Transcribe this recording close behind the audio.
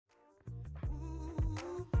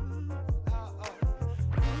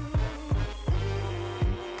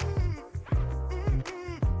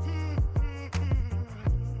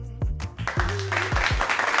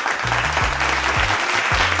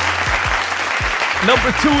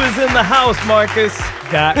Number 2 is in the house, Marcus.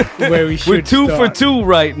 That's where we should We're 2 for start. 2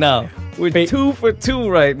 right now. We're 2 for 2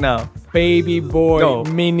 right now. Baby Boy, No.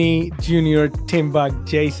 Mini, Junior, Timbuk,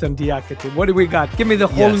 Jason Diakite. What do we got? Give me the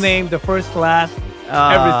whole Yes. name, the first, last,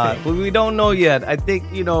 everything. But we don't know yet. I think,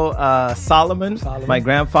 Solomon, my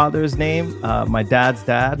grandfather's name, my dad's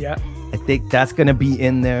dad. Yeah. I think that's going to be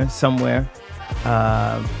in there somewhere.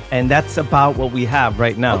 And that's about what we have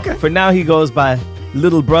right now. Okay. For now, he goes by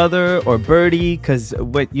Little Brother or Birdie because,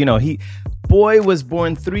 Boy was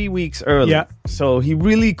born 3 weeks early. Yeah. So he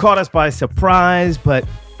really caught us by surprise. But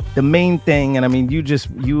the main thing, and I mean,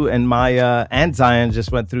 you and Maya and Zion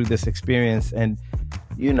just went through this experience. And,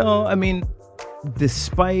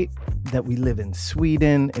 despite that we live in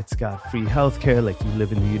Sweden, it's got free healthcare. Like you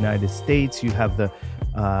live in the United States, you have the,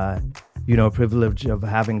 privilege of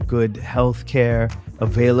having good healthcare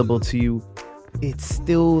available to you. It's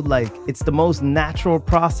still it's the most natural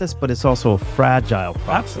process, but it's also a fragile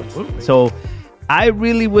process. Absolutely. So I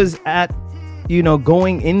really was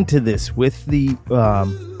going into this with the,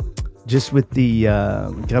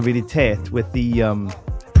 graviditet, with the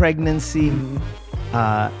pregnancy,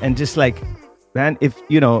 and just man, if,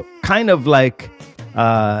 kind of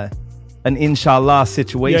an inshallah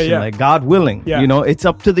situation, like God willing, it's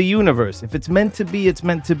up to the universe. If it's meant to be, it's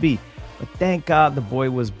meant to be. But thank God the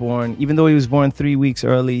boy was born, even though he was born 3 weeks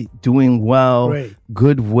early, doing well, Great.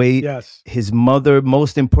 good weight. Yes. His mother,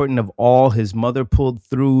 most important of all, his mother pulled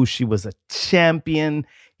through. She was a champion,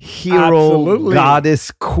 hero, Absolutely.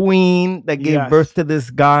 goddess, queen that gave Yes. birth to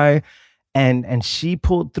this guy. And she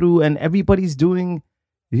pulled through, and everybody's doing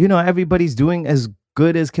as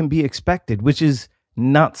good as can be expected, which is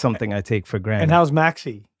not something I take for granted. And how's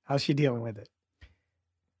Maxie? How's she dealing with it?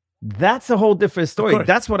 That's a whole different story. course.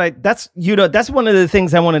 That's one of the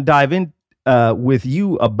things I want to dive in with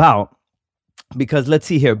you about, because let's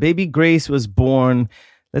see here. Baby Grace was born,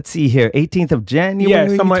 18th of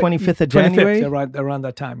January, 25th of January. Around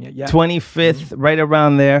that time, yeah. 25th, right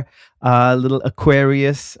around there. Little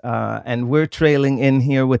Aquarius. And we're trailing in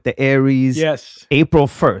here with the Aries. Yes. April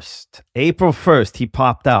 1st, he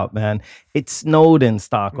popped out, man. It snowed in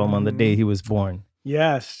Stockholm on the day he was born.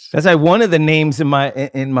 Yes. That's like one of the names in my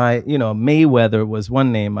Mayweather was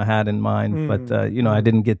one name I had in mind, but I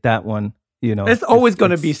didn't get that one. There's always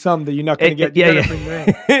going to be some that you're not going to get. You gotta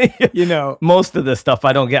bring in. Most of the stuff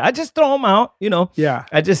I don't get. I just throw them out. Yeah.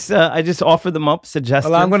 I just offer them up,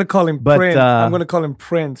 suggestions. Well, I'm going to call him Prince. I'm going to call him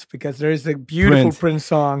Prince because there is a beautiful Prince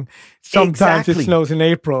song. Sometimes Exactly. it snows in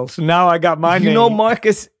April. So now I got my name.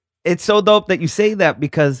 Marcus, it's so dope that you say that,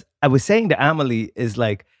 because I was saying to Amelie is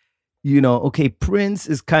okay, Prince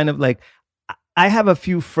is kind of I have a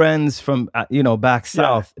few friends from, back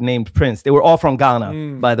south named Prince. They were all from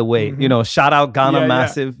Ghana, by the way. Shout out Ghana,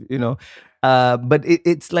 massive, But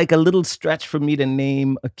it's like a little stretch for me to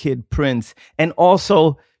name a kid Prince. And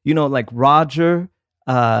also, Roger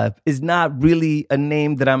is not really a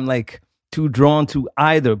name that I'm too drawn to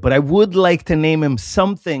either. But I would like to name him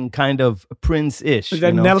something kind of Prince-ish.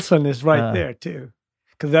 Then Nelson is right there too.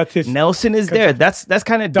 Because that's his Nelson is there. That's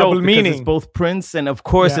kind of double dope meaning. because it's both Prince and of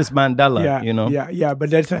course it's Mandela.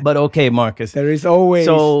 Yeah. But okay, Marcus. there's always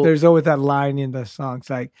that line in the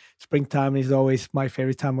songs like springtime is always my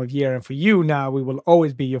favorite time of year, and for you now we will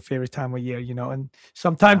always be your favorite time of year. And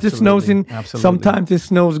sometimes it snows sometimes it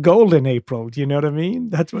snows gold in April. Do you know what I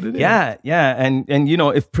mean? That's what it is. Yeah. And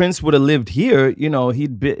if Prince would have lived here,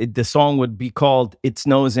 the song would be called "It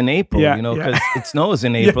Snows in April." Because it snows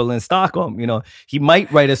in April in Stockholm. He might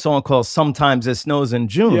write a song called "Sometimes It Snows in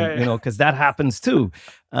June," because that happens too.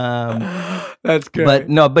 That's great.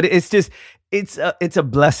 But it's just it's a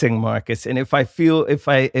blessing, Marcus. And if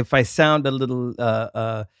I sound a little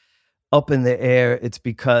up in the air, it's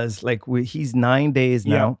because he's 9 days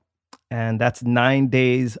now, and that's 9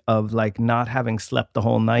 days of not having slept the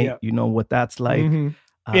whole night. Yeah. You know what that's like.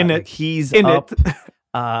 He's in up.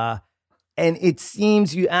 it. And it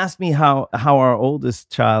seems, you asked me how our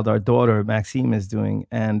oldest child, our daughter, Maxime, is doing.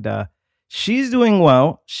 And she's doing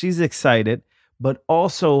well. She's excited. But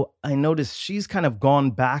also, I noticed she's kind of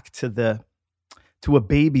gone back to a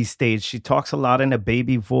baby stage. She talks a lot in a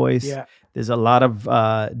baby voice. Yeah. There's a lot of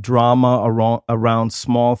drama around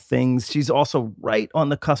small things. She's also right on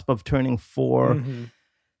the cusp of turning 4.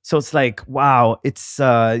 So it's wow, it's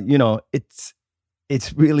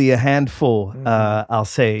really a handful, I'll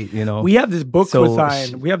say, We have this book So with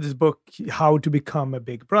Zion. We have this book, How to Become a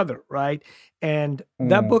Big Brother, right? And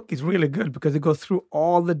that book is really good because it goes through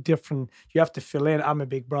all the different, you have to fill in, I'm a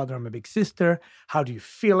big brother, I'm a big sister. How do you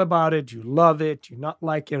feel about it? Do you love it? Do you not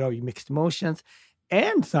like it? Or you mixed emotions?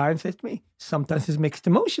 And Zion says to me, sometimes there's mixed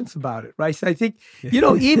emotions about it, right? So I think,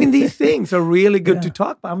 even these things are really good to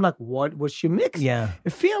talk about. I'm like, what's your mixed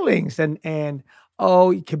feelings? And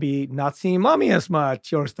it could be not seeing mommy as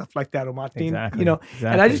much or stuff like that, or Martin, exactly.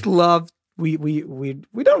 And I just love, we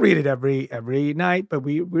don't read it every night, but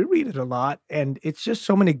we read it a lot, and it's just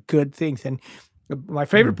so many good things. And my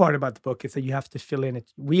favorite part about the book is that you have to fill in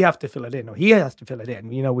it. We have to fill it in, or he has to fill it in,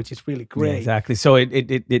 which is really great. Yeah, exactly. So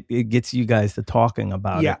it gets you guys to talking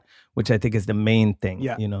about it, which I think is the main thing,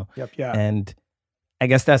 Yep. And I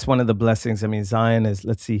guess that's one of the blessings. I mean, Zion is,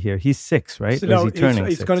 let's see here, he's 6, right? So, no,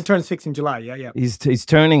 he's going to turn 6 in July. Yeah. He's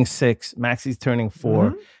turning 6. Maxie's turning 4.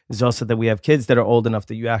 Mm-hmm. It's also that we have kids that are old enough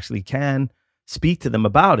that you actually can speak to them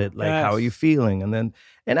about it. Like, how are you feeling? And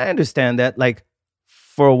I understand that, like,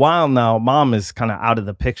 for a while now, mom is kind of out of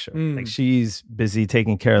the picture. Like, she's busy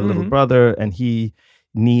taking care of little brother, and he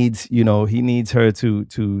needs her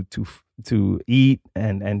to eat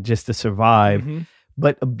and just to survive.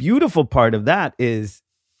 But a beautiful part of that is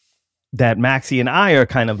that Maxie and I are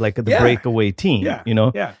kind of like the breakaway team,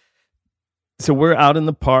 Yeah. So we're out in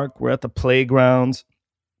the park, we're at the playgrounds,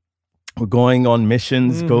 we're going on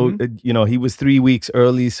missions. He was 3 weeks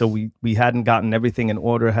early, so we hadn't gotten everything in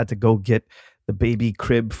order, had to go get the baby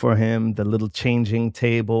crib for him, the little changing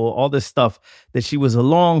table, all this stuff that she was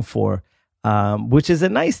along for, which is a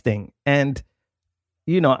nice thing. And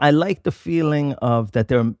I like the feeling of that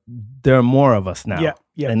there are more of us now.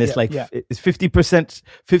 And it's it's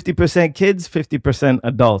 50% kids, 50%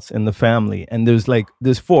 adults in the family. And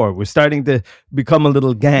there's 4. We're starting to become a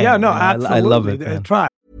little gang. Yeah, no, absolutely. I love it, man. Try.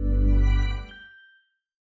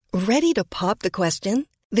 Ready to pop the question?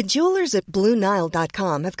 The jewelers at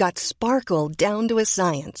BlueNile.com have got sparkle down to a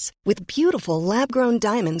science with beautiful lab-grown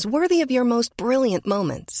diamonds worthy of your most brilliant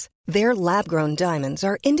moments. Their lab-grown diamonds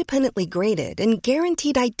are independently graded and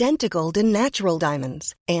guaranteed identical to natural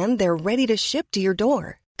diamonds, and they're ready to ship to your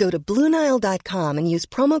door. Go to BlueNile.com and use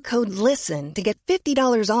promo code LISTEN to get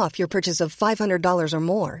 $50 off your purchase of $500 or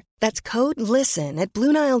more. That's code LISTEN at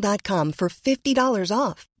BlueNile.com for $50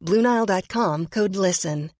 off. BlueNile.com, code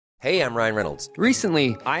LISTEN. Hey, I'm Ryan Reynolds.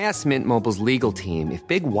 Recently, I asked Mint Mobile's legal team if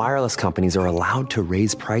big wireless companies are allowed to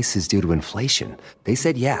raise prices due to inflation. They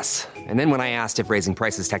said yes. And then when I asked if raising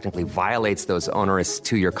prices technically violates those onerous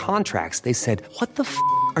 2-year contracts, they said, "What the f***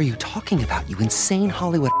 are you talking about, you insane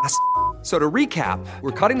Hollywood ass?" So to recap,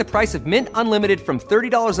 we're cutting the price of Mint Unlimited from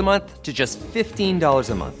 $30 a month to just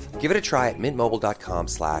 $15 a month. Give it a try at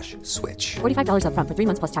mintmobile.com/switch. $45 up front for 3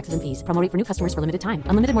 months plus taxes and fees. Promo rate for new customers for limited time.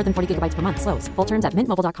 Unlimited more than 40 gigabytes per month. Slows full terms at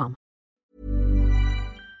mintmobile.com.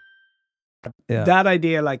 That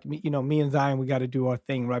idea, like, me and Zion, we got to do our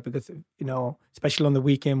thing, right? Because, especially on the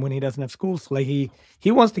weekend when he doesn't have school, so like he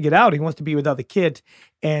wants to get out. He wants to be with other kids.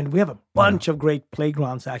 And we have a bunch of great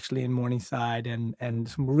playgrounds actually in Morningside and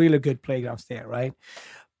some really good playgrounds there, right?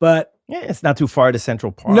 But it's not too far to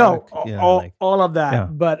Central Park. No, all of that. Yeah.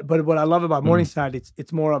 But what I love about Morningside,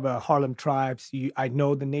 it's more of a Harlem tribes. I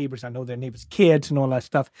know the neighbors, I know their neighbors' kids and all that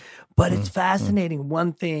stuff. But it's fascinating.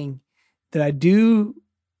 One thing that I do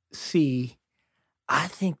see, I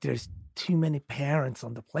think there's too many parents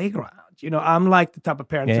on the playground. I'm like the type of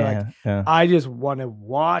parents I just want to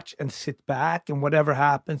watch and sit back, and whatever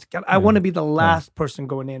happens, I want to be the last person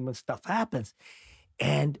going in when stuff happens.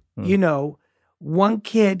 And one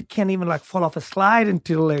kid can't even like fall off a slide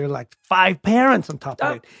until there are like 5 parents on top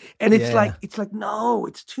of it. And it's like, no,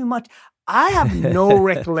 it's too much. I have no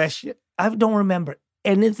recollection. I don't remember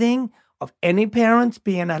anything of any parents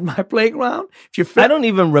being at my playground. I don't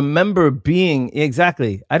even remember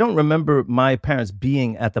I don't remember my parents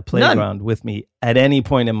being at the playground with me at any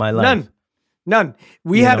point in my life. None.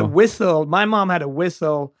 We had a whistle. My mom had a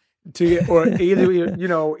whistle or either,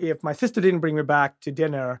 if my sister didn't bring me back to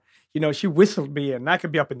dinner, she whistled me, and I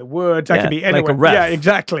could be up in the woods. I could be anywhere. Like a ref. Yeah,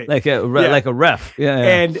 exactly. Like a ref. Yeah.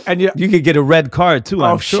 And you could get a red card too,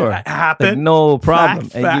 I'm sure. Happened. Like, no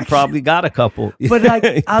problem. And you probably got a couple. But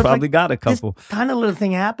you probably got a couple. This kind of little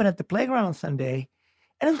thing happened at the playground on Sunday.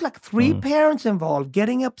 And it was like 3 parents involved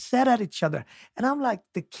getting upset at each other. And I'm like,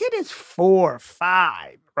 the kid is 4 or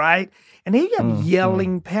 5, right? And they have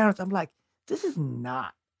yelling parents. I'm like, this is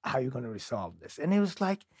not how you're going to resolve this. And it was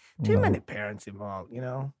like, too many parents involved,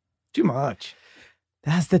 Too much.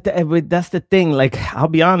 That's the thing. Like, I'll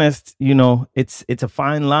be honest, it's a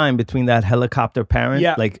fine line between that helicopter parent,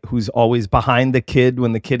 like who's always behind the kid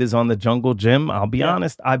when the kid is on the jungle gym. I'll be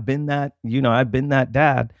honest, I've been that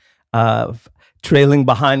dad, trailing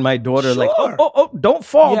behind my daughter, like, oh, don't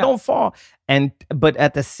fall. But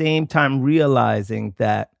at the same time realizing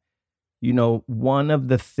that, one of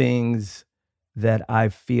the things that I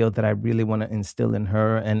feel that I really want to instill in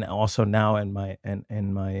her, and also now in my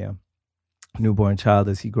newborn child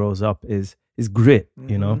as he grows up, is grit.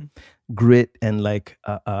 You know, grit and like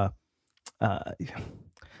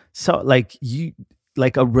so like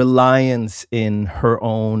a reliance in her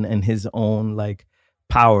own and his own like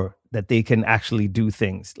power, that they can actually do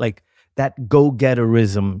things, like that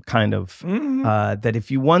go-getterism kind of, that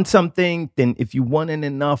if you want something, then if you want it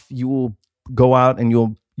enough, you will go out and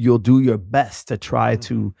you'll do your best to try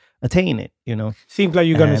to attain it, you know. Seems like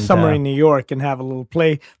you're going to summer in New York and have a little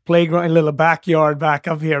playground, a little backyard back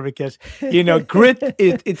up here, because, you know, grit,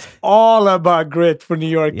 it's all about grit for New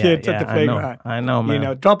York kids at the playground. I know, man. You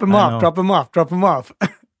know, drop them off.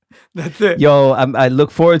 That's it. Yo, I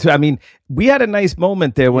look forward to. I mean, we had a nice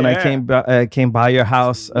moment there when I came by your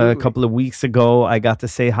house a couple of weeks ago. I got to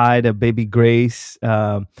say hi to baby Grace,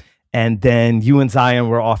 and then you and Zion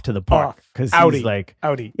were off to the park because he's like,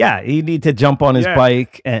 yeah, he need to jump on his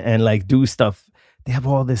bike and like do stuff. They have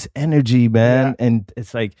all this energy, man, and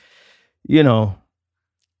it's like, you know,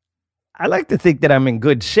 I like to think that I'm in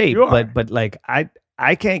good shape, but like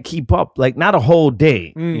I can't keep up, like not a whole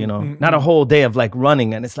day, you know, not a whole day of like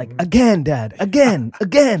running. And it's like, again, Dad, again.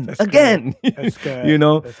 That's good. You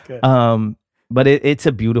know? That's good. But it's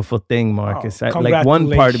a beautiful thing, Marcus. Like one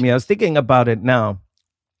part of me, I was thinking about it now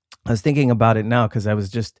because I was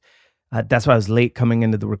just, that's why I was late coming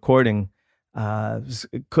into the recording, was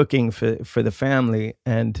cooking for the family.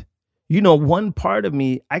 And, you know, one part of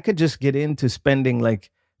me, I could just get into spending like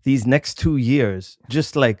these next 2 years,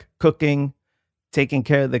 just like cooking, taking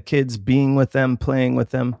care of the kids, being with them, playing with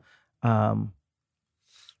them,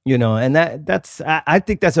 you know, and I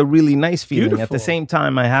think that's a really nice feeling. Beautiful. At the same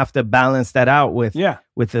time, I have to balance that out with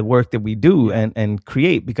the work that we do and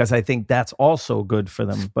create, because I think that's also good for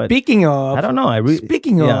them. But speaking of, I don't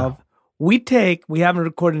know. We haven't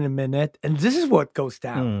recorded in a minute, and this is what goes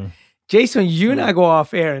down. Jason, you and I go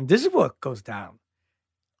off air, and this is what goes down.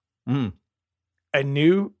 A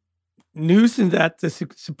new nuisance at the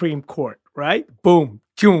Supreme Court. Right? Boom.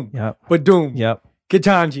 Choom. Yep. Badoom. Yep.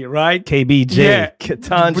 Ketanji, right? KBJ. Yeah.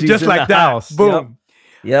 Ketanji's just in like the that. House. Boom.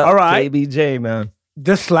 Yep. All right. KBJ, man.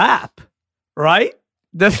 The slap, right?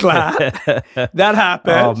 The slap. That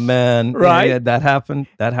happened. Oh, man. Right? Yeah, that happened.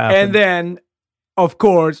 And then, of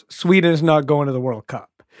course, Sweden is not going to the World Cup.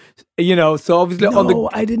 You know, so obviously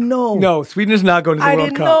I didn't know. No, Sweden is not going to the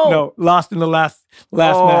World Cup. Know. No, lost in the last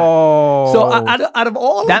match. So out of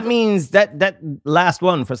all that means that last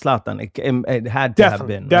one for Zlatan, it had to have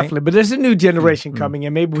been. Definitely. Right? But there's a new generation coming,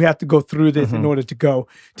 and maybe we have to go through this in order to go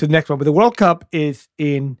to the next one. But the World Cup is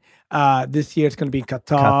in this year. It's going to be in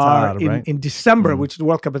Qatar, right? in December, which the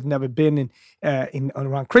World Cup has never been in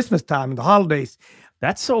around Christmas time and the holidays.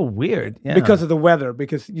 That's so weird. Yeah. Because of the weather,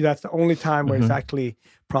 because that's the only time where it's actually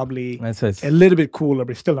probably a little bit cooler,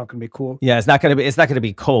 but it's still not going to be cool. Yeah, it's not going to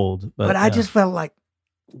be cold. But I just felt like,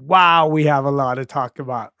 wow, we have a lot to talk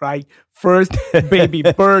about, right? First, baby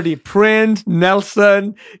birdie, Prince,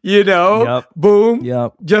 Nelson, you know,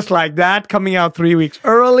 boom, just like that, coming out 3 weeks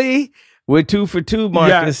early. We're 2 for 2,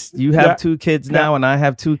 Marcus. You have 2 kids now, and I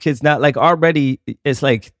have 2 kids now. Like already, it's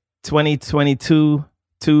like 2022.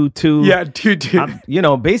 2-2. Yeah, 2-2. You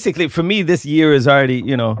know, basically for me, this year is already,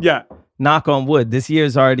 you know, knock on wood. This year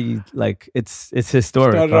is already like it's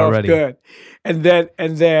historic already. Good. And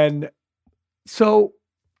then, so.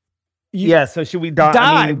 So should we dive?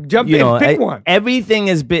 I mean, jump in, pick one. Everything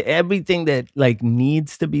that like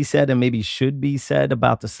needs to be said and maybe should be said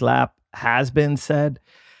about the slap has been said.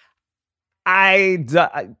 I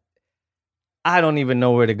don't even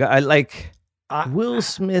know where to go. Will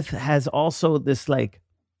Smith has also this like.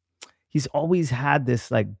 He's always had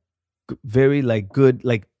this like very like good,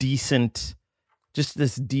 like decent, just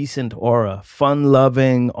this decent aura, fun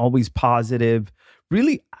loving, always positive.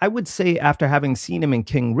 Really, I would say after having seen him in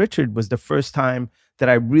King Richard was the first time that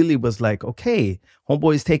I really was like, okay,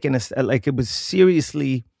 homeboy's taking us, like it was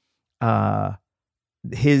seriously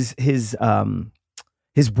his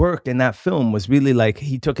work in that film was really like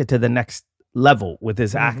he took it to the next level with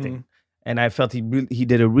his acting. And I felt he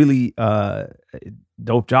did a really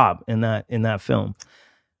dope job in that film.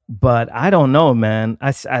 But I don't know, man.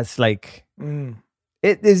 I like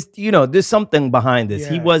it is, you know, there's something behind this.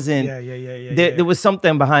 He wasn't. There was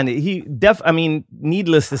something behind it. I mean,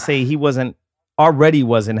 needless to say, he wasn't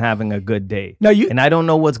having a good day. And I don't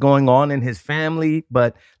know what's going on in his family,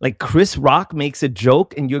 but like Chris Rock makes a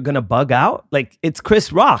joke and you're gonna bug out. Like it's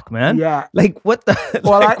Chris Rock, man. Yeah. Like what the?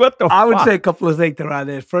 Well, what the? I would say a couple of things around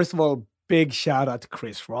this. First of all, big shout out to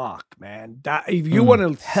Chris Rock, man. If you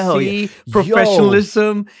want to see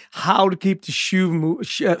professionalism, how to keep the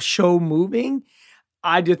show moving,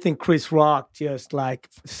 I just think Chris Rock just like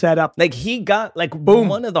set up. Like he got like boom,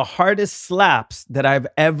 one of the hardest slaps that I've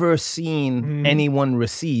ever seen anyone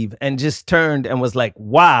receive, and just turned and was like,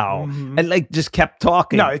 wow. And like just kept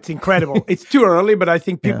talking. No, it's incredible. It's too early, but I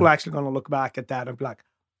think people are actually going to look back at that and be like,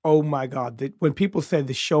 oh my God. When people say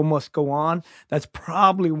the show must go on, that's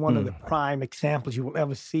probably one of the prime examples you will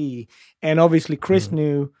ever see. And obviously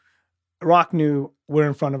Rock knew we're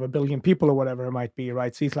in front of 1 billion people or whatever it might be,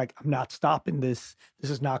 right? So he's like, I'm not stopping this.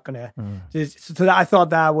 This is not going to... So I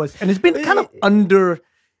thought that was... And it's been kind of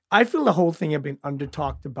I feel the whole thing had been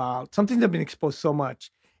under-talked about. Something that's been exposed so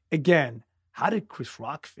much. Again, how did Chris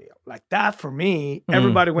Rock feel? Like that for me,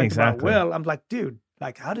 everybody went about Will. I'm like, dude,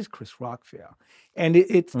 like how does Chris Rock feel? And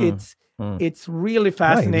it's really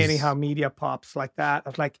fascinating how media pops like that. I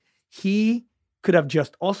was like, he could have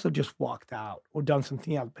just walked out or done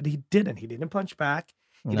something else, but he didn't. He didn't punch back.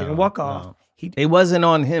 He didn't walk off. It wasn't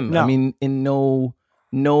on him. No. I mean, in no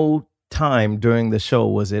time during the show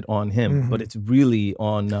was it on him, but it's really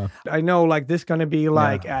on. I know, like this going to be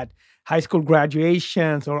like at high school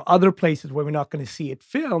graduations or other places where we're not going to see it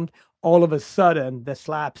filmed. All of a sudden, the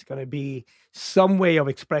slap's going to be some way of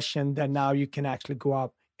expression that now you can actually go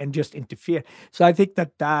up and just interfere. So I think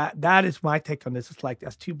that is my take on this. It's like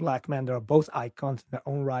as two black men, they are both icons in their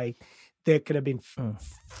own right. There could have been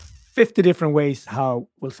 50 different ways how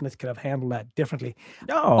Will Smith could have handled that differently.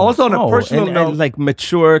 Also on a personal note, and like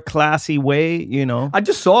mature, classy way, you know. I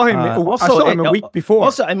just saw him. I saw him a week before.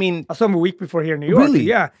 Also, I mean, I saw him a week before here in New York. Really?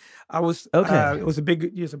 Yeah, I was. Okay. It was a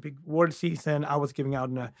big award season. I was giving out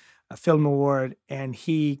a film award, and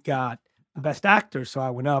he got Best Actor. So I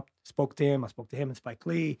went up, spoke to him. I spoke to him and Spike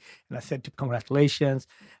Lee, and I said, congratulations.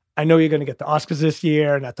 I know you're going to get the Oscars this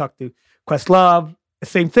year. And I talked to Questlove,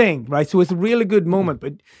 same thing, right? So it's a really good moment.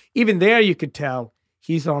 But even there, you could tell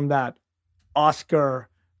he's on that Oscar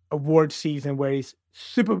award season where he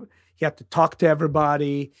had to talk to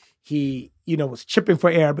everybody. He, was chipping for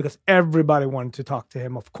air because everybody wanted to talk to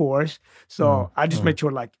him, of course. So I just made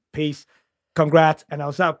sure, like, peace, congrats, and I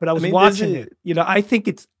was out. But I was watching it. I think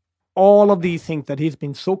it's all of these things that he's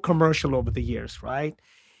been so commercial over the years, right?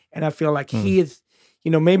 And I feel like he is,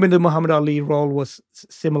 maybe the Muhammad Ali role was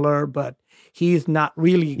similar, but he's not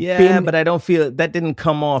really. Yeah, but I don't feel that didn't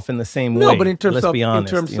come off in the same way. No, but in terms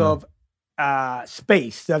of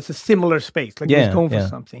space, that's a similar space. Like he's going for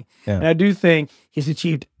something. Yeah. And I do think he's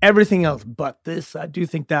achieved everything else but this. I do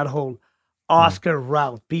think that whole Oscar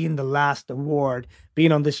route, being the last award,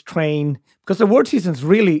 being on this train, because the award season's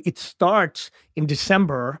really, it starts in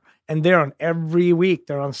December. And they're on every week.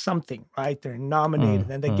 They're on something, right? They're nominated,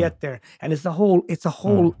 and they get there, and it's a whole.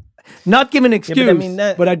 Not giving an excuse,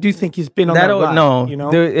 but I do think he's been on that ride. No,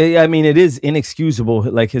 it is inexcusable,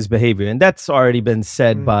 like his behavior, and that's already been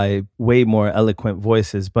said by way more eloquent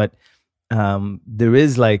voices. But there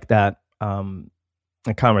is like that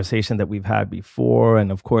a conversation that we've had before,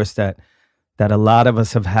 and of course that a lot of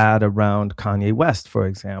us have had around Kanye West, for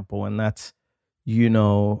example, and that's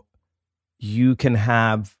you can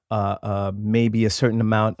have maybe a certain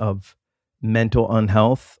amount of mental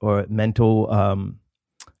unhealth or mental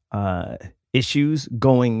issues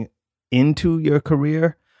going into your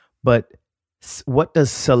career, but what does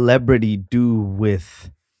celebrity do with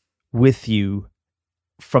you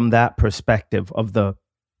from that perspective of the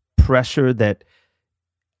pressure that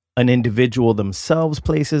an individual themselves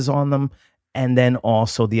places on them, and then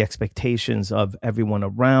also the expectations of everyone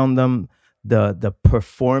around them, the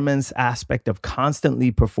performance aspect of constantly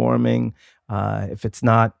performing. If it's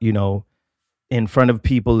not, in front of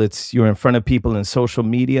people, you're in front of people in social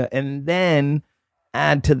media, and then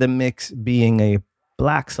add to the mix being a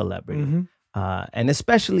Black celebrity, and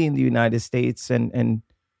especially in the United States, and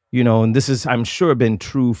this is, I'm sure, been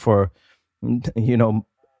true for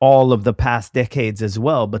all of the past decades as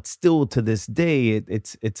well, but still to this day,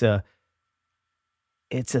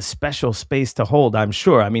 it's a special space to hold, I'm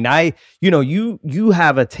sure. I mean, you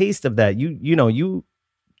have a taste of that.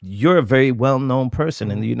 You're a very well-known person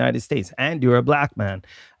in the United States, and you're a Black man.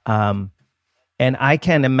 And I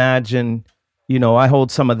can't imagine, I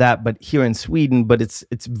hold some of that, but here in Sweden, but it's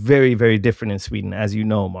very, very different in Sweden, as you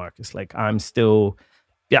know, Marcus. Like I'm still,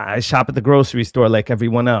 I shop at the grocery store like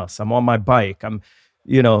everyone else. I'm on my bike. I'm,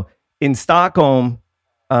 in Stockholm,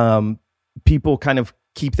 people kind of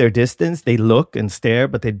keep their distance. They look and stare,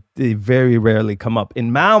 but they very rarely come up.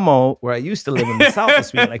 In Malmo, where I used to live in the south of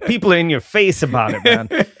Sweden, like people are in your face about it, man.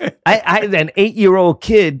 I had an 8-year-old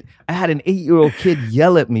kid. I had an 8-year-old kid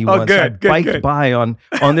yell at me once. I biked by on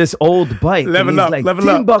this old bike. Level up.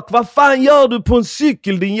 Timbuk, vad fan gör du på en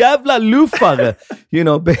cykel, din jävla luffare? You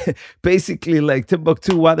know, basically like,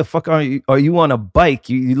 Timbuktu, why the fuck are you on a bike?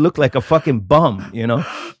 You look like a fucking bum, you know?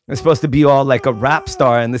 I'm supposed to be all like a rap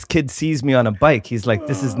star, and this kid sees me on a bike. He's like,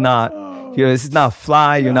 this is not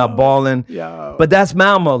fly. You're not balling. Yeah. But that's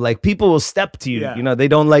Malmo. Like, people will step to you. Yeah. You know, they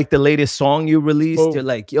don't like the latest song you released. You're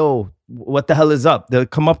like, yo, what the hell is up? They'll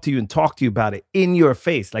come up to you and talk to you about it in your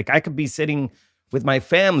face. Like, I could be sitting with my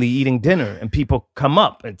family eating dinner, and people come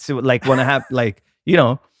up and like want to have, like, you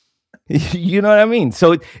know what I mean?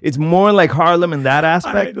 So it's more like Harlem in that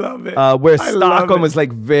aspect. I love it. Where Stockholm is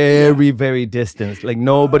like very, very distant. Like,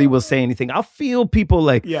 nobody will say anything. I'll feel people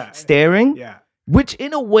like staring. Yeah. Which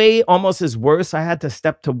in a way almost is worse. I had to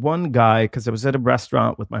step to one guy because I was at a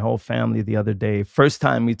restaurant with my whole family the other day. First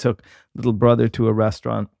time we took little brother to a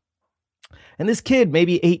restaurant. And this kid,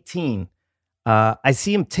 maybe 18, I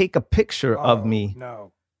see him take a picture of me.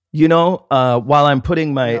 No. You know, while I'm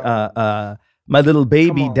putting my my little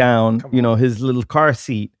baby down, you know, his little car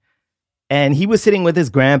seat. And he was sitting with his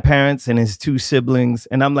grandparents and his 2 siblings.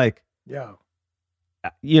 And I'm like,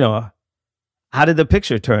 you know, how did the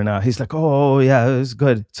picture turn out? He's like, oh, yeah, it was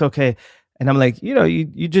good. It's okay. And I'm like, you know,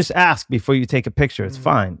 you just ask before you take a picture. It's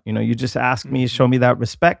fine. You know, you just ask me, show me that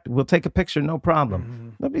respect. We'll take a picture, no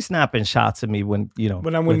problem. Don't be snapping shots at me when, you know,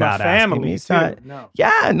 when I'm with my family.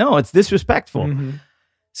 It's disrespectful.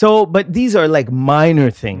 So, but these are like minor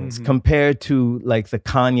things compared to like the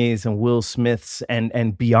Kanyes and Will Smiths and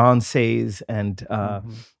Beyoncé's and,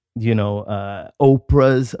 you know,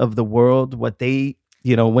 Oprah's of the world, what they...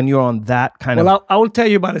 You know, when you're on that kind of... I will tell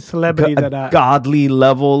you about a celebrity godly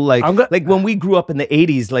level. Like when we grew up in the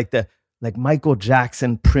 80s, like Michael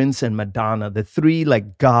Jackson, Prince, and Madonna, the 3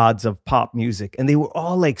 like gods of pop music. And they were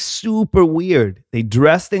all like super weird. They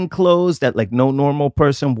dressed in clothes that like no normal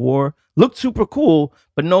person wore. Looked super cool,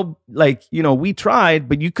 but no, like, you know, we tried,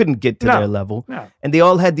 but you couldn't get to their level. No. And they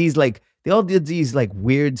all had these like... They all did these like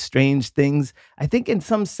weird, strange things. I think in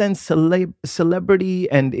some sense, celebrity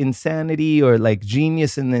and insanity, or like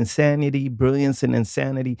genius and insanity, brilliance and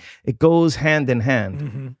insanity, it goes hand in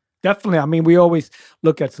hand. Definitely. I mean, we always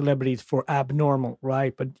look at celebrities for abnormal,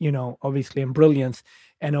 right? But, you know, obviously in brilliance.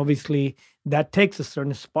 And obviously that takes a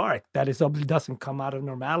certain spark that is obviously doesn't come out of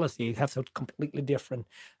normalcy. It has a completely different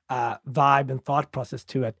vibe and thought process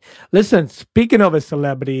to it. Listen, speaking of a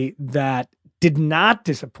celebrity that did not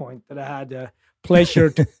disappoint, that I had the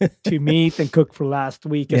pleasure to meet and cook for last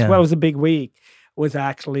week, as well. It was a big week, was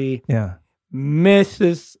actually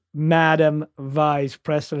Mrs. Madam Vice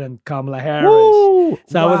President Kamala Harris. Woo!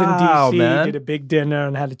 So I was in DC, did a big dinner,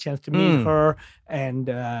 and had a chance to meet her. And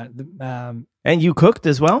and you cooked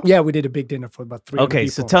as well? Yeah, we did a big dinner for about 300 people. Okay,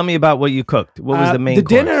 so tell me about what you cooked. What was the main course?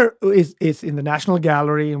 Dinner is in the National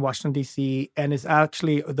Gallery in Washington, D.C., and it's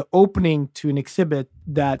actually the opening to an exhibit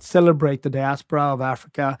that celebrates the diaspora of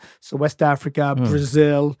Africa, so West Africa,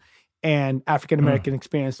 Brazil, and African-American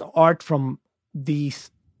experience, art from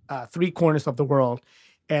these 3 corners of the world.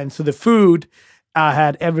 And so the food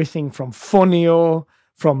had everything from fonio,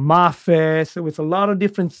 from mafe. So it's a lot of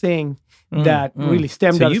different things that really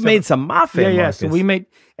stemmed out. So you made some mafe, Yeah. Marcus. So we made,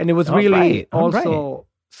 and it was also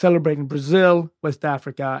celebrating Brazil, West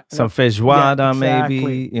Africa. Some feijoada,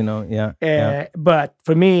 maybe, you know, But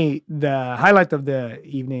for me, the highlight of the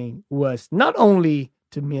evening was not only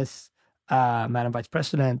to miss Madam Vice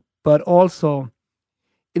President, but also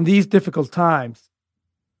in these difficult times,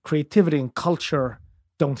 creativity and culture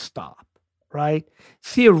don't stop, right?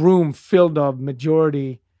 See a room filled of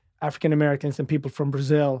majority African Americans and people from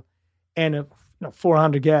Brazil, and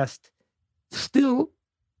 400 guests still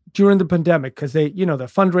during the pandemic, because they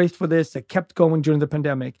fundraised for this, they kept going during the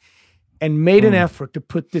pandemic, and made an effort to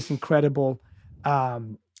put this incredible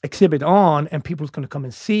exhibit on, and people's going to come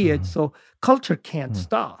and see it. So culture can't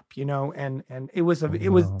stop, and it was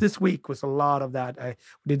this week was a lot of that. We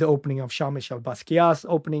did the opening of Jean-Michel Basquiat's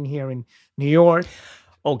opening here in New York.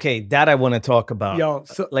 Okay, that I want to talk about.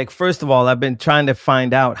 First of all, I've been trying to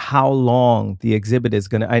find out how long the exhibit is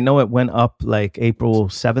going to... I know it went up like April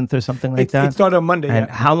 7th or something like that. It started on Monday, And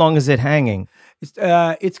how long is it hanging? It's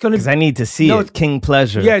going to... Because I need to see it. King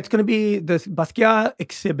Pleasure. Yeah, it's going to be... The Basquiat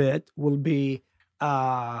exhibit will be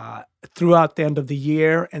throughout the end of the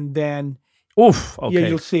year, and then... Oof, okay. Yeah,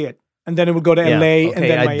 you'll see it. And then it will go to LA, and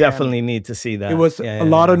then Miami. I definitely need to see that. It was a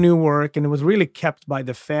lot of new work, and it was really kept by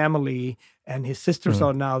the family, and his sisters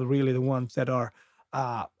are now really the ones that are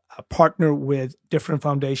a partner with different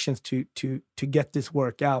foundations to get this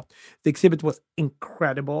work out. The exhibit was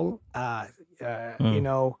incredible.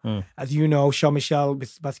 As you know, Jean-Michel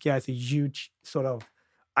Basquiat is a huge sort of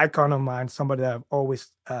icon of mine, somebody that I've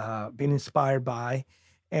always been inspired by.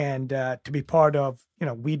 And to be part of,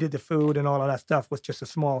 we did the food and all of that stuff was just a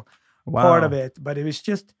small part of it. But it was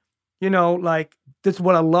just, like, this is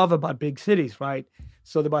what I love about big cities, right?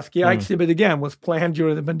 So the Basquiat exhibit, again, was planned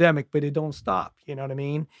during the pandemic, but it don't stop. You know what I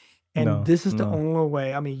mean? And this is the only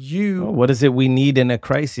way. I mean, what is it we need in a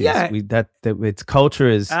crisis? Yeah. That its culture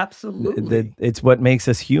is absolutely. It's what makes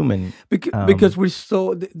us human. Because we're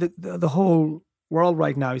so the whole world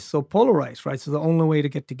right now is so polarized, right? So the only way to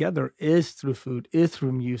get together is through food, is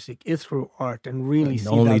through music, is through art, and really see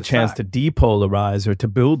the only that chance fact. to depolarize or to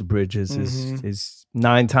build bridges is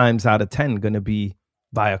 9 times out of 10 going to be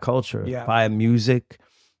via culture, via music,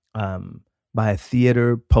 via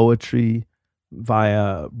theater, poetry,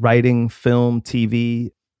 via writing, film,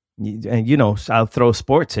 TV, and I'll throw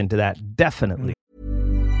sports into that, definitely.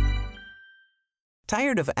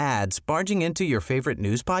 Tired of ads barging into your favorite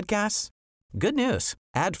news podcasts? Good news.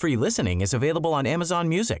 Ad-free listening is available on Amazon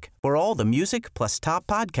Music for all the music plus top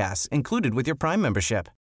podcasts included with your Prime membership.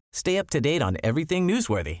 Stay up to date on everything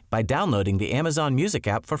newsworthy by downloading the Amazon Music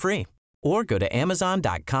app for free or go to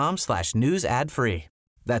amazon.com/news ad free.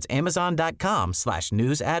 That's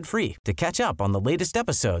amazon.com/news ad free to catch up on the latest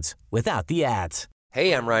episodes without the ads.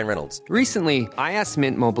 Hey, I'm Ryan Reynolds. Recently, I asked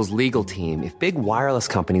Mint Mobile's legal team if big wireless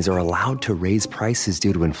companies are allowed to raise prices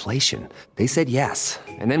due to inflation. They said yes.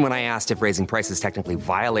 And then when I asked if raising prices technically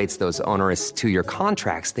violates those onerous 2-year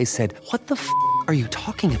contracts, they said, "What the f*** are you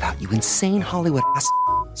talking about, you insane Hollywood ass?"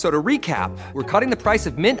 So to recap, we're cutting the price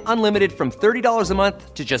of Mint Unlimited from $30 a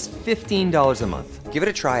month to just $15 a month. Give it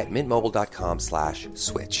a try at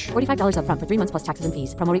mintmobile.com/switch. $45 up front for 3 months plus taxes and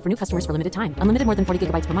fees. Promo rate for new customers for limited time. Unlimited more than 40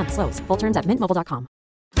 gigabytes per month. Slows full terms at mintmobile.com.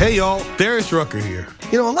 Hey y'all, Darius Rucker here.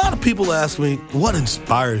 A lot of people ask me, what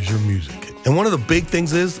inspires your music? And one of the big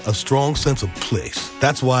things is a strong sense of place.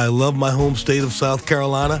 That's why I love my home state of South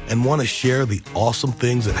Carolina and want to share the awesome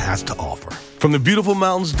things it has to offer. From the beautiful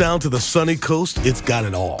mountains down to the sunny coast, it's got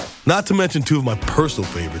it all. Not to mention 2 of my personal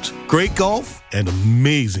favorites, great golf and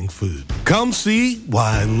amazing food. Come see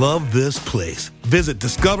why I love this place. Visit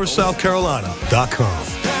discoversouthcarolina.com.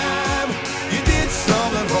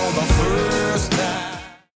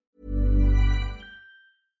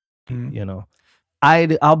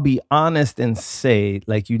 I'll be honest and say,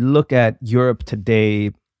 like, you look at Europe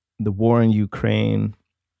today, the war in Ukraine,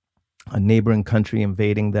 a neighboring country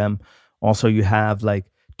invading them. Also, you have like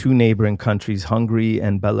 2 neighboring countries, Hungary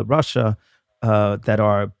and Belarus, that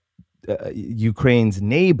are Ukraine's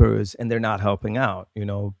neighbors, and they're not helping out.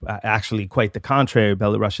 Actually, quite the contrary.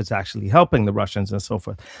 Belarus is actually helping the Russians and so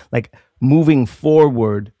forth. Like, moving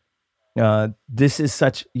forward, this is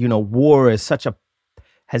such, war is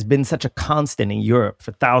has been such a constant in Europe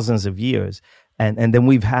for thousands of years. And then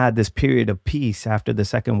we've had this period of peace after the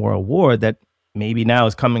Second World War that maybe now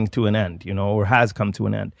is coming to an end, or has come to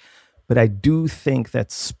an end. But I do think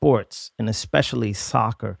that sports, and especially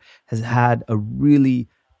soccer, has had a really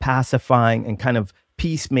pacifying and kind of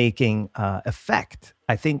peacemaking effect,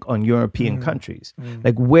 I think, on European countries.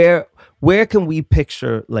 Like, where can we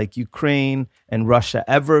picture like Ukraine and Russia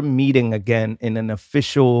ever meeting again in an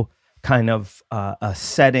official kind of a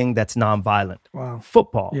setting that's nonviolent? Wow.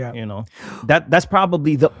 Football, that's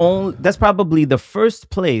probably the first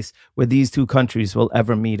place where these 2 countries will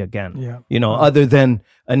ever meet again. Other than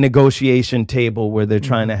a negotiation table where they're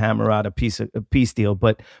trying to hammer out a peace deal,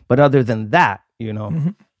 but other than that,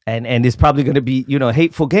 and it's probably going to be, a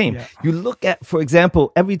hateful game. You look at, for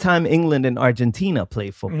example, every time England and Argentina play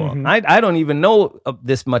football, I don't even know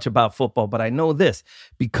this much about football, but I know this.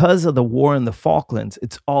 Because of the war in the Falklands,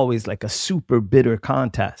 it's always like a super bitter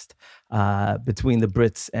contest between the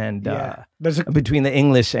Brits and between the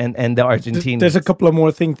English and the Argentinians. There's a couple of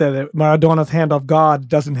more things that Maradona's hand of God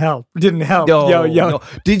didn't help. No.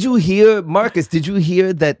 Did you hear, Marcus,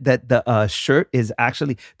 that the shirt is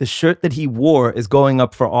actually, the shirt that he wore is going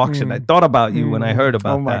up for auction? I thought about you when I heard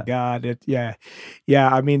about that. Oh my God.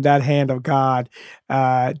 Yeah. I mean, that hand of God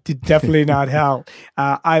did definitely not help.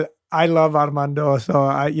 I love Armando, so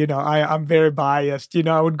I'm very biased.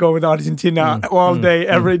 I would go with Argentina all day,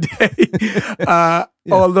 every day.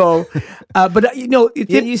 Although, but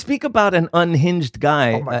you speak about an unhinged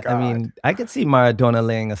guy. Oh my God. I mean, I could see Maradona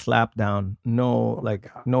laying a slap down. No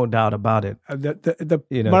doubt about it.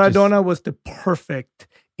 Maradona was the perfect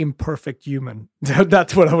imperfect human.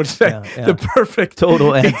 That's what I would say. The perfect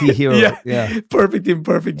total anti-hero. Perfect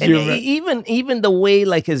imperfect and human. Even the way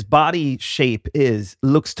like his body shape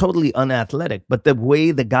looks totally unathletic, but the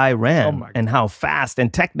way the guy ran and how fast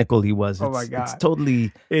and technical he was, it's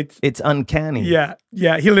totally it's uncanny. Yeah,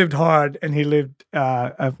 he lived hard, and he lived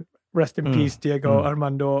rest in peace, Diego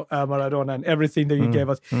Armando Maradona, and everything that you gave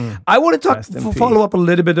us. I want to follow up a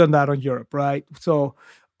little bit on that on Europe, right? So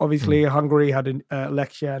obviously, Hungary had an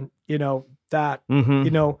election,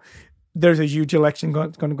 there's a huge election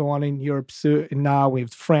going to go on in Europe soon. And now we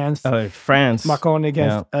have France. Macron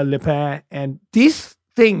against Le Pen. And these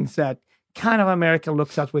things that kind of America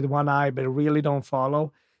looks at with one eye, but really don't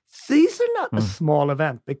follow, these are not a small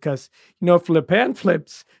event, because, if Le Pen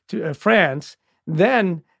flips to France,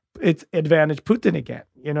 then it's advantage Putin again.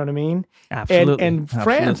 You know what I mean? Absolutely. And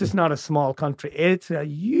France is not a small country. It's a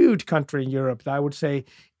huge country in Europe. I would say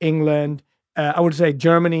England, I would say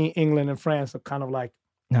Germany, England, and France are kind of like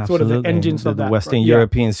sort of the engines of the that. Western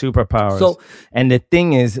European superpowers. So, and the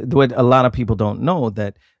thing is, what a lot of people don't know,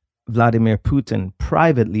 that Vladimir Putin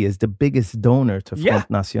privately is the biggest donor to Front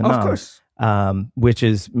National. Of course. Which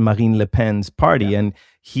is Marine Le Pen's party. And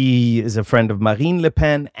he is a friend of Marine Le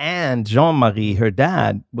Pen, and Jean-Marie, her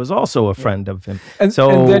dad, was also a friend of him. And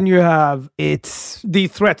then you have, the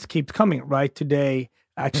threats keep coming, right? Today,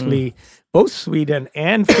 actually, both Sweden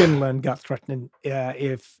and Finland got threatened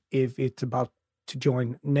if it's about to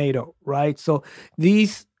join NATO, right? So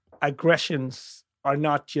these aggressions are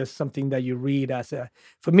not just something that you read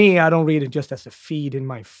for me, I don't read it just as a feed in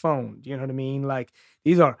my phone. Do you know what I mean? Like,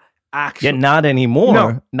 these are actually, not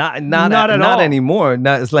anymore. No, not at all anymore.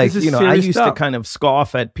 It's like, I used to kind of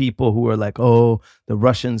scoff at people who were like, "Oh, the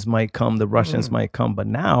Russians might come. The Russians might come." But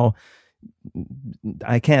now,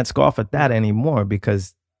 I can't scoff at that anymore,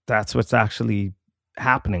 because that's what's actually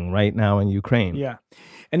happening right now in Ukraine. Yeah,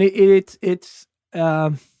 and it's.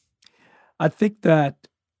 I think that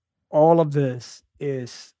all of this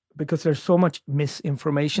is because there's so much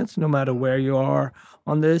misinformation, no matter where you are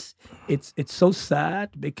on this. It's so sad,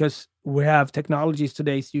 because we have technologies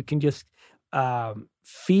today, so you can just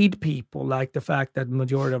feed people, like the fact that the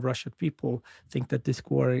majority of Russian people think that this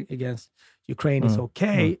war against Ukraine is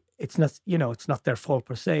okay. It's not, it's not their fault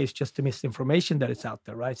per se. It's just the misinformation that is out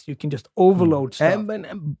there, right? So you can just overload stuff.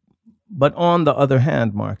 But on the other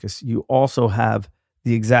hand, Marcus, you also have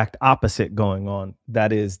the exact opposite going on.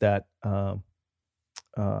 That is that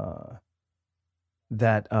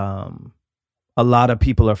a lot of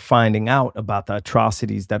people are finding out about the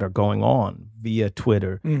atrocities that are going on via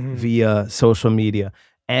Twitter, via social media,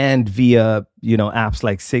 and via, apps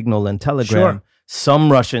like Signal and Telegram. Sure.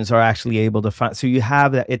 Some Russians are actually able to find. So you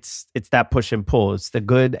have that. It's that push and pull. It's the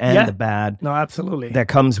good and the bad. No, absolutely. That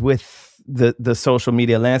comes with the social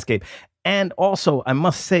media landscape. And also, I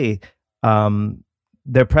must say,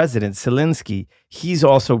 their president, Zelensky, he's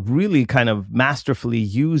also really kind of masterfully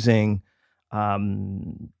using,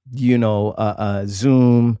 Zoom,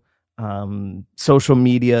 social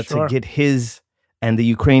media to get his and the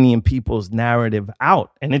Ukrainian people's narrative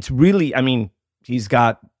out. And it's really, he's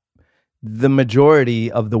got the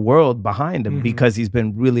majority of the world behind him because he's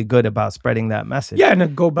been really good about spreading that message. Yeah,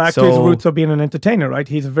 and go back to his roots of being an entertainer, right?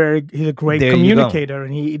 He's a great communicator,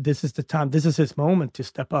 and this is the time, this is his moment to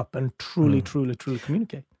step up and truly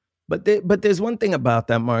communicate. But there's one thing about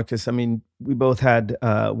that, Marcus. We both had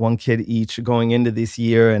one kid each going into this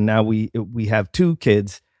year, and now we have two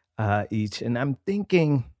kids each. And I'm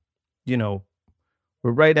thinking, we're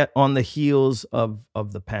right on the heels of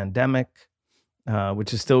the pandemic,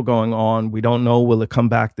 which is still going on. We don't know, will it come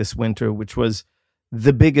back this winter, which was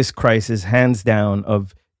the biggest crisis, hands down,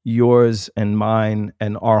 of yours and mine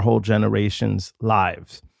and our whole generation's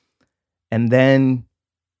lives. And then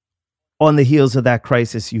on the heels of that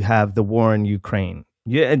crisis, you have the war in Ukraine.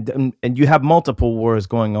 And you have multiple wars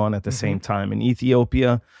going on at the same time in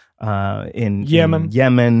Ethiopia, in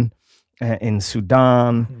Yemen, in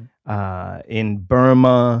Sudan, in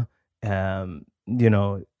Burma, in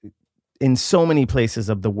so many places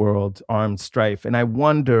of the world, armed strife. And I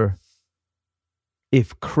wonder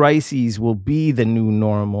if crises will be the new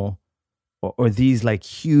normal, or these like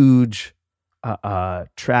huge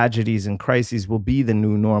tragedies and crises will be the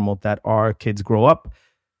new normal, that our kids grow up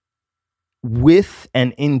with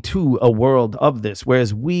and into a world of this,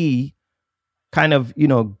 whereas we kind of,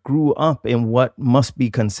 grew up in what must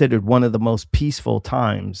be considered one of the most peaceful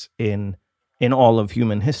times in all of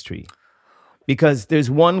human history. Because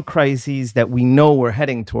there's one crisis that we know we're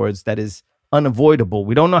heading towards that is unavoidable.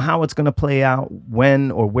 We don't know how it's going to play out,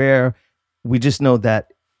 when or where. We just know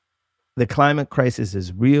that the climate crisis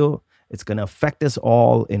is real. It's going to affect us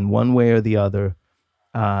all in one way or the other.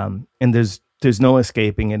 and there's no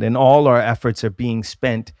escaping it, and all our efforts are being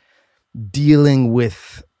spent dealing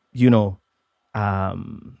with,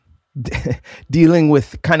 dealing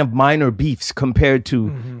with kind of minor beefs compared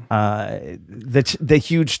to the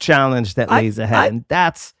huge challenge that lays ahead. And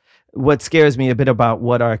that's what scares me a bit about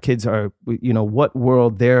what our kids are, what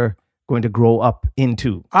world they're going to grow up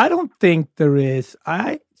into. I don't think there is.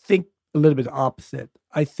 I think a little bit opposite.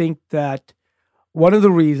 I think that one of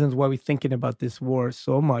the reasons why we're thinking about this war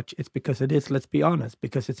so much is because it is, let's be honest,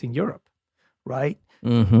 because it's in Europe, right?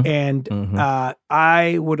 And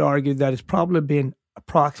I would argue that it's probably been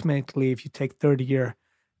approximately, if you take 30 years,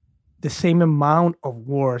 the same amount of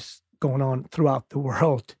wars going on throughout the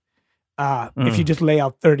world. If you just lay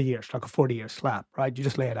out 30 years, like a 40-year slab, right? You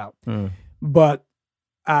just lay it out. But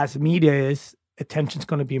as media is, attention's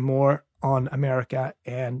going to be more on America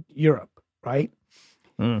and Europe, right?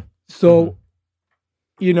 So,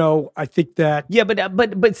 I think that... Yeah,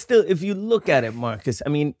 but still, if you look at it, Marcus, I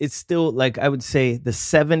mean, it's still, like, I would say the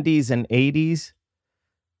 70s and 80s,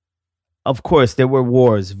 of course, there were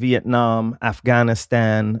wars, Vietnam,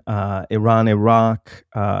 Afghanistan, Iran, Iraq,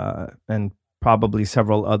 and probably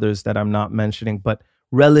several others that I'm not mentioning, but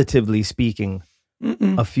relatively speaking,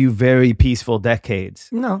 a few very peaceful decades.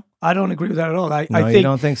 No, I don't agree with that at all. I think, you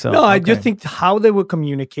don't think so? No, okay. I just think how they were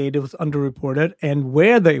communicated was underreported, and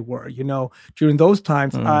where they were, during those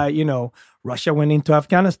times, Russia went into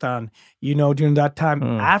Afghanistan, during that time,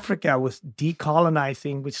 Africa was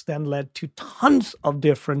decolonizing, which then led to tons of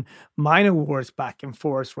different minor wars back and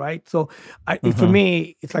forth, right? So for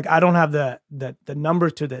me, it's like, I don't have the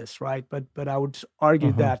number to this, right? But I would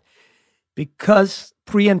argue that because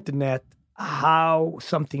pre-internet, how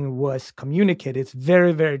something was communicated, it's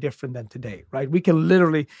very, very different than today, right? We can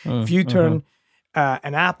literally, if you turn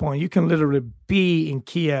an app on, you can literally be in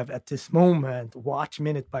Kiev at this moment, watch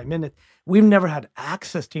minute by minute. We've never had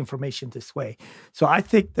access to information this way. So I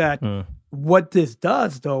think that what this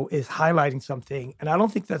does, though, is highlighting something. And I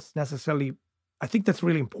don't think that's necessarily, I think that's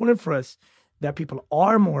really important for us, that people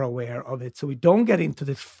are more aware of it. So we don't get into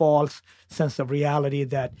this false sense of reality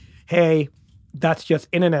that, hey, that's just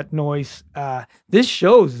internet noise. This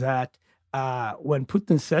shows that when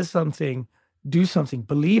Putin says something, do something,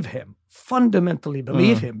 believe him, fundamentally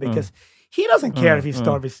believe him, because he doesn't care if he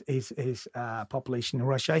starves his population in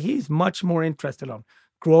Russia. He's much more interested on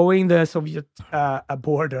growing the Soviet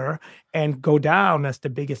border and go down as the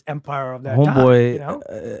biggest empire of that time.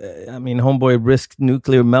 Homeboy risked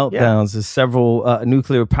nuclear meltdowns of several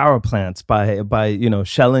nuclear power plants by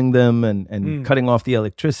shelling them and cutting off the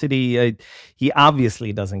electricity. He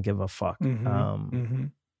obviously doesn't give a fuck.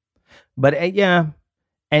 But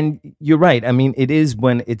and you're right. I mean, it is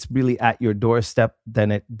when it's really at your doorstep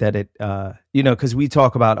because we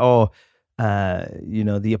talk about,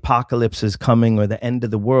 the apocalypse is coming or the end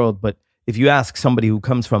of the world. But if you ask somebody who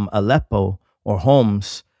comes from Aleppo or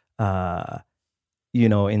Homs,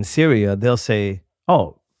 in Syria, they'll say,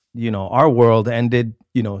 our world ended,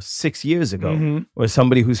 6 years ago. Or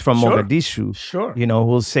somebody who's from Mogadishu,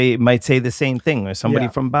 might say the same thing. Or somebody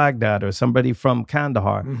from Baghdad or somebody from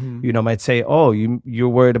Kandahar, might say, you're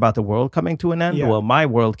worried about the world coming to an end? Yeah. Well, my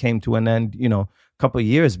world came to an end, a couple of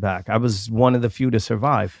years back. I was one of the few to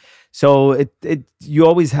survive. So you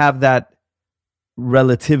always have that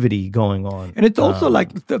relativity going on. And it's also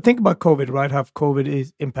think about COVID, right? How COVID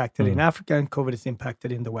is impacted in Africa and COVID is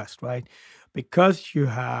impacted in the West, right? Because you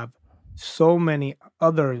have so many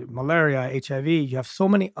other malaria, HIV, you have so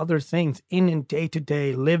many other things in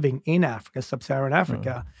day-to-day living in Africa, sub-Saharan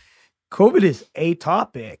Africa. COVID is a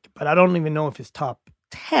topic, but I don't even know if it's top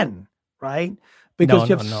 10, right? Because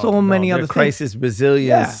you have so many other things. Crisis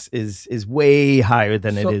resilience is way higher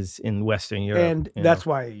than it is in Western Europe. And that's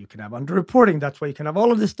why you can have underreporting. That's why you can have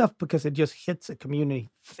all of this stuff, because it just hits a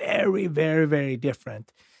community very, very, very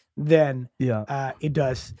different than it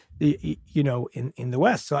does, in the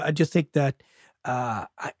West. So I just think that,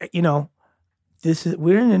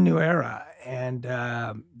 we're in a new era, and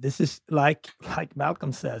this is like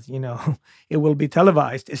Malcolm says, it will be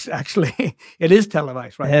televised. It's actually, it is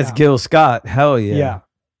televised right now. That's Gil Scott. Hell yeah.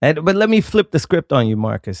 But let me flip the script on you,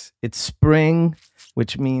 Marcus. It's spring,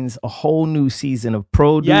 which means a whole new season of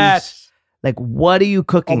produce. Yes. Like, what are you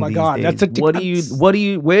cooking these days? Where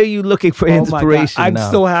are you looking for inspiration I'm now?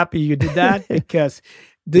 so happy you did that, because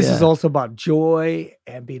this is also about joy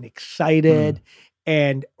and being excited.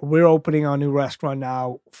 And we're opening our new restaurant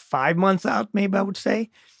now 5 months out, maybe I would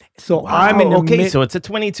say. So I'm in the so it's a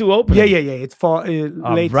 22 opening. Yeah. It's fall,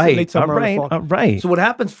 late summer. All right. So what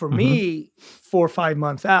happens for me 4 or 5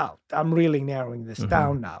 months out, I'm really narrowing this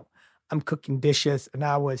down now. I'm cooking dishes, and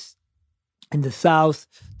I was in the South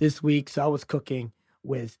this week, so I was cooking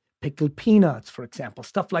with pickled peanuts, for example,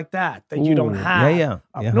 stuff like that you don't have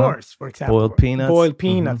up north, for example. Boiled peanuts. Boiled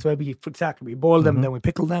peanuts. So we boil them, then we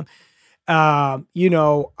pickle them. I'm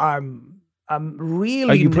really...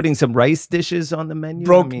 Are you putting some rice dishes on the menu?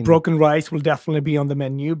 Broken rice will definitely be on the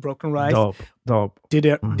menu. Broken rice. Dope. Did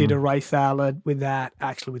a rice salad with that,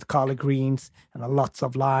 actually with collard greens and lots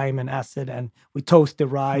of lime and acid. And we toast the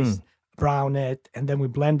rice, brown it, and then we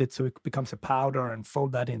blend it so it becomes a powder and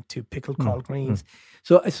fold that into pickled collard greens.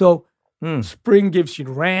 So spring gives you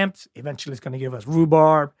ramps. Eventually it's going to give us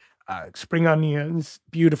rhubarb, spring onions,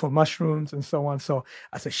 beautiful mushrooms, and so on. So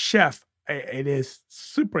as a chef, it is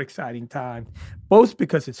super exciting time, both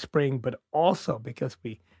because it's spring, but also because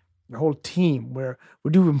the whole team, we're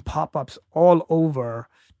doing pop-ups all over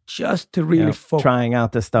just to really focus. Trying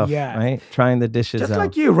out the stuff, right? Trying the dishes just out.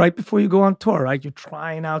 Like you, right before you go on tour, right? You're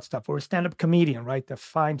trying out stuff. We're a stand-up comedian, right? To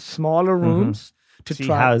find smaller rooms to see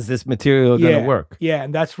try. How is this material going to work? Yeah,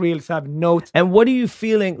 and that's really so I have notes. And what are you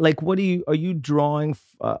feeling? Like, are you drawing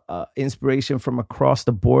inspiration from across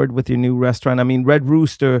the board with your new restaurant? I mean, Red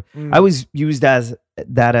Rooster, I always used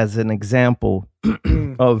that as an example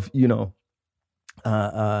of,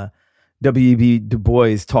 W.E.B. Du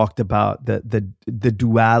Bois talked about the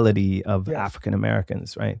duality of African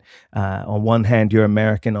Americans, right? On one hand, you're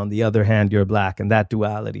American. On the other hand, you're Black, and that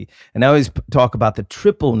duality. And I always talk about the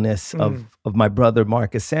tripleness of my brother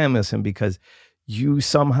Marcus Samuelsson, because you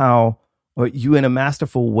somehow, or you in a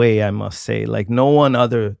masterful way, I must say, like no one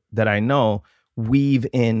other that I know, weave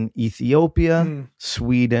in Ethiopia,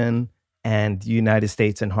 Sweden, and the United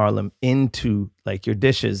States and Harlem into like your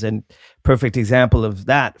dishes. And perfect example of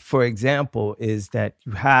that, for example, is that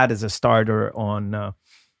you had as a starter on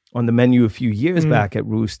the menu a few years back at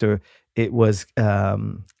Rooster, it was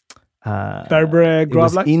injera.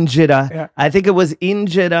 Yeah. I think it was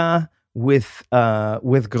injera with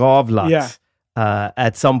gravlax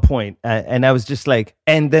at some point. And I was just like,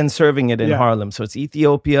 and then serving it in Harlem. So it's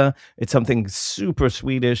Ethiopia. It's something super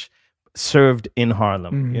Swedish served in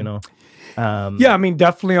Harlem, I mean,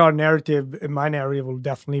 definitely our narrative, in my narrative, will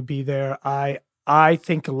definitely be there. I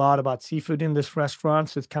think a lot about seafood in this restaurant,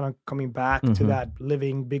 so it's kind of coming back to that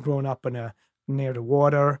being grown up near the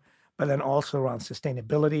water, but then also around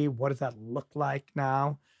sustainability. What does that look like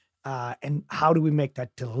now? And how do we make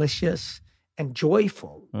that delicious and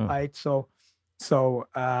joyful, right? So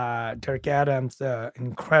Derek Adams,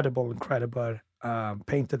 incredible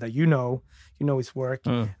painter that you know his work.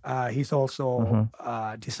 He's also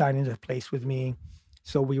designing the place with me.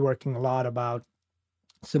 So we're working a lot about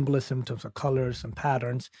symbolism in terms of colors and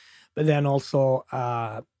patterns, but then also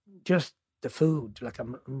just the food. Like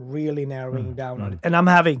I'm really narrowing down on it, and I'm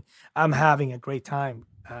having a great time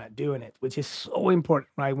doing it, which is so important,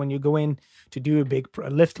 right? When you go in to do a big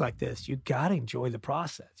lift like this, you gotta enjoy the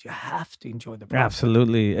process. You have to enjoy the process.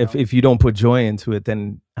 Absolutely. If you don't put joy into it,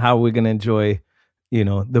 then how are we gonna enjoy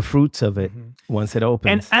the fruits of it once it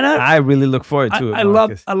opens? And I really look forward to it. I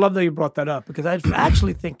love that you brought that up, because I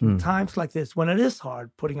actually think in times like this, when it is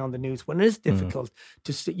hard putting on the news, when it is difficult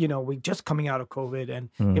to see, we're just coming out of COVID, and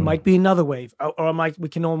it might be another wave, or we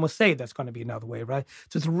can almost say that's going to be another wave, right?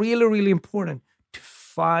 So it's really, really important to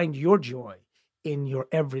find your joy in your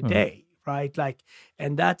everyday, right? Like,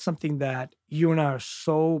 and that's something that you and I are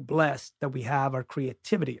so blessed that we have our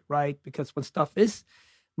creativity, right? Because when stuff is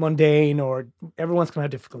mundane or everyone's gonna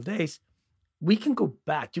have difficult days, we can go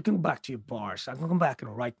back. You can go back to your bars. I can come back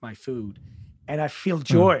and write my food, and I feel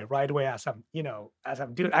joy right away as I'm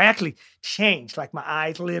doing. I actually change, like my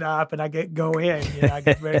eyes lit up, and I go in. I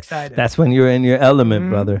get very excited. That's when you're in your element,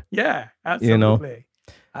 brother. Yeah, absolutely.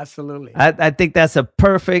 Absolutely. I think that's a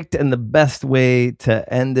perfect and the best way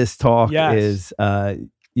to end this talk is, find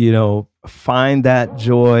that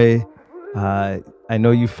joy. I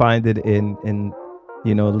know you find it in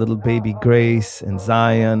little baby Grace and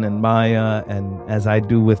Zion and Maya, and as I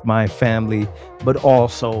do with my family, but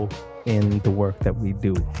also in the work that we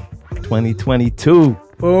do. 2022.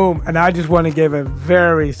 Boom. And I just want to give a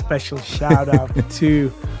very special shout out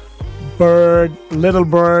to Bird, Little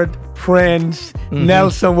Bird, Prince,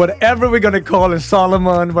 Nelson, whatever we're going to call him,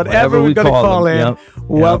 Solomon, whatever we're going to call him. Yep.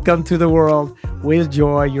 Welcome to the world with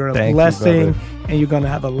joy. You're a blessing, and you're going to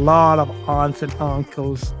have a lot of aunts and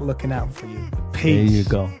uncles looking out for you. Peace.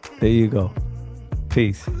 There you go.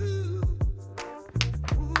 Peace.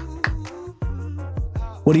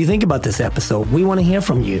 What do you think about this episode? We want to hear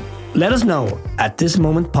from you. Let us know at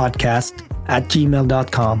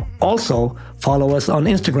thismomentpodcast@gmail.com. Also, follow us on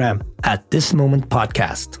Instagram at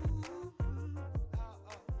thismomentpodcast.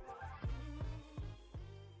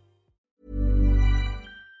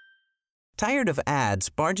 Tired of ads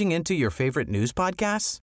barging into your favorite news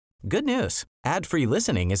podcasts? Good news. Ad-free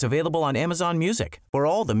listening is available on Amazon Music for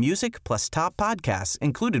all the music plus top podcasts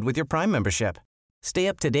included with your Prime membership. Stay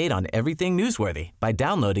up to date on everything newsworthy by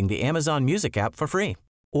downloading the Amazon Music app for free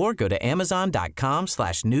or go to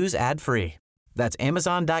amazon.com/news ad free. That's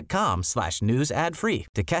amazon.com/news ad free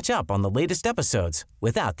to catch up on the latest episodes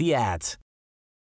without the ads.